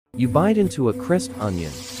You bite into a crisp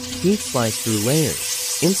onion. Heat slice through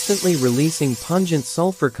layers, instantly releasing pungent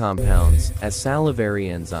sulfur compounds as salivary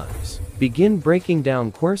enzymes begin breaking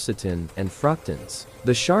down quercetin and fructans.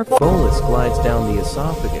 The sharp bolus glides down the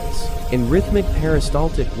esophagus in rhythmic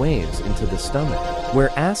peristaltic waves into the stomach,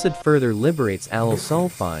 where acid further liberates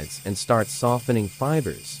allosulfides and starts softening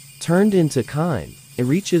fibers. Turned into chyme, it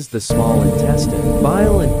reaches the small intestine.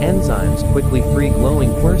 Bile and enzymes quickly free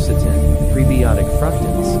glowing quercetin, prebiotic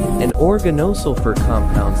fructans, and organosulfur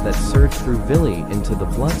compounds that surge through villi into the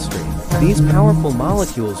bloodstream. These powerful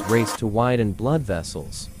molecules race to widen blood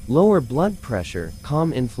vessels, lower blood pressure,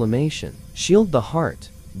 calm inflammation, shield the heart,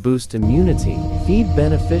 boost immunity, feed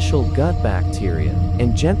beneficial gut bacteria,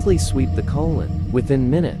 and gently sweep the colon. Within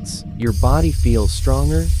minutes, your body feels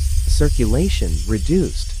stronger, circulation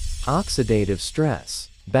reduced, oxidative stress,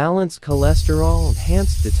 balanced cholesterol,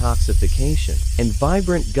 enhanced detoxification, and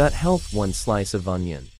vibrant gut health. One slice of onion